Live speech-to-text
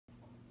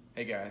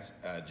Hey guys,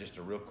 just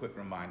a real quick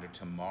reminder,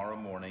 tomorrow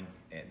morning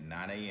at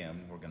 9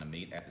 a.m. we're going to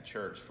meet at the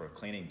church for a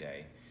cleaning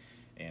day,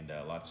 and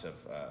lots of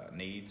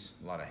needs,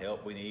 a lot of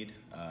help we need.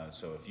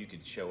 So if you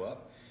could show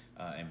up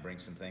and bring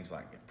some things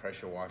like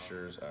pressure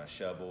washers,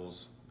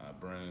 shovels,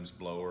 brooms,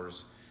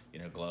 blowers,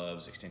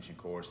 gloves, extension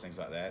cords, things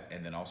like that.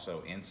 And then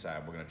also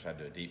inside we're going to try to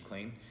do a deep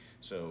clean.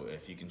 So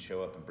if you can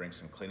show up and bring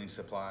some cleaning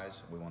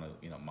supplies, we want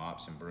to,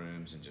 mops and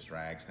brooms and just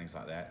rags, things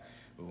like that.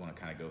 We want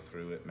to kind of go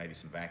through it, maybe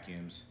some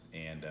vacuums,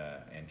 and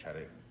try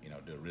to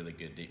do a really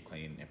good deep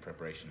clean in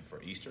preparation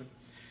for Easter.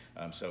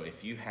 So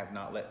if you have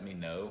not let me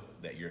know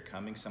that you're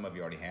coming, some of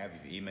you already have,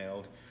 you've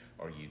emailed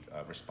or you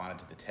responded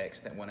to the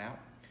text that went out.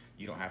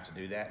 You don't have to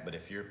do that, but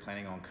if you're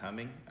planning on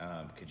coming,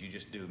 could you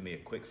just do me a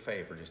quick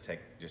favor, just take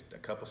just a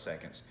couple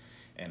seconds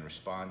and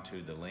respond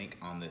to the link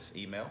on this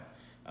email,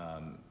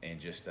 and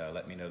just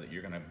let me know that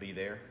you're gonna be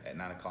there at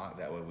 9 o'clock.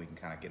 That way we can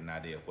kind of get an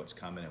idea of what's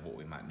coming and what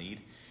we might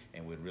need,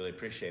 and we'd really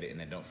appreciate it. And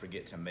then don't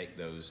forget to make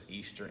those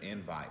Easter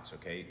invites,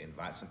 okay?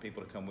 Invite some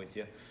people to come with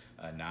you.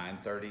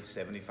 9:30,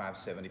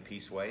 7570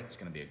 Peace Way. It's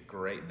gonna be a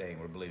great day,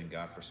 and we're believing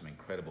God for some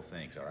incredible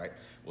things, all right?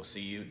 We'll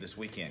see you this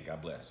weekend.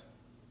 God bless.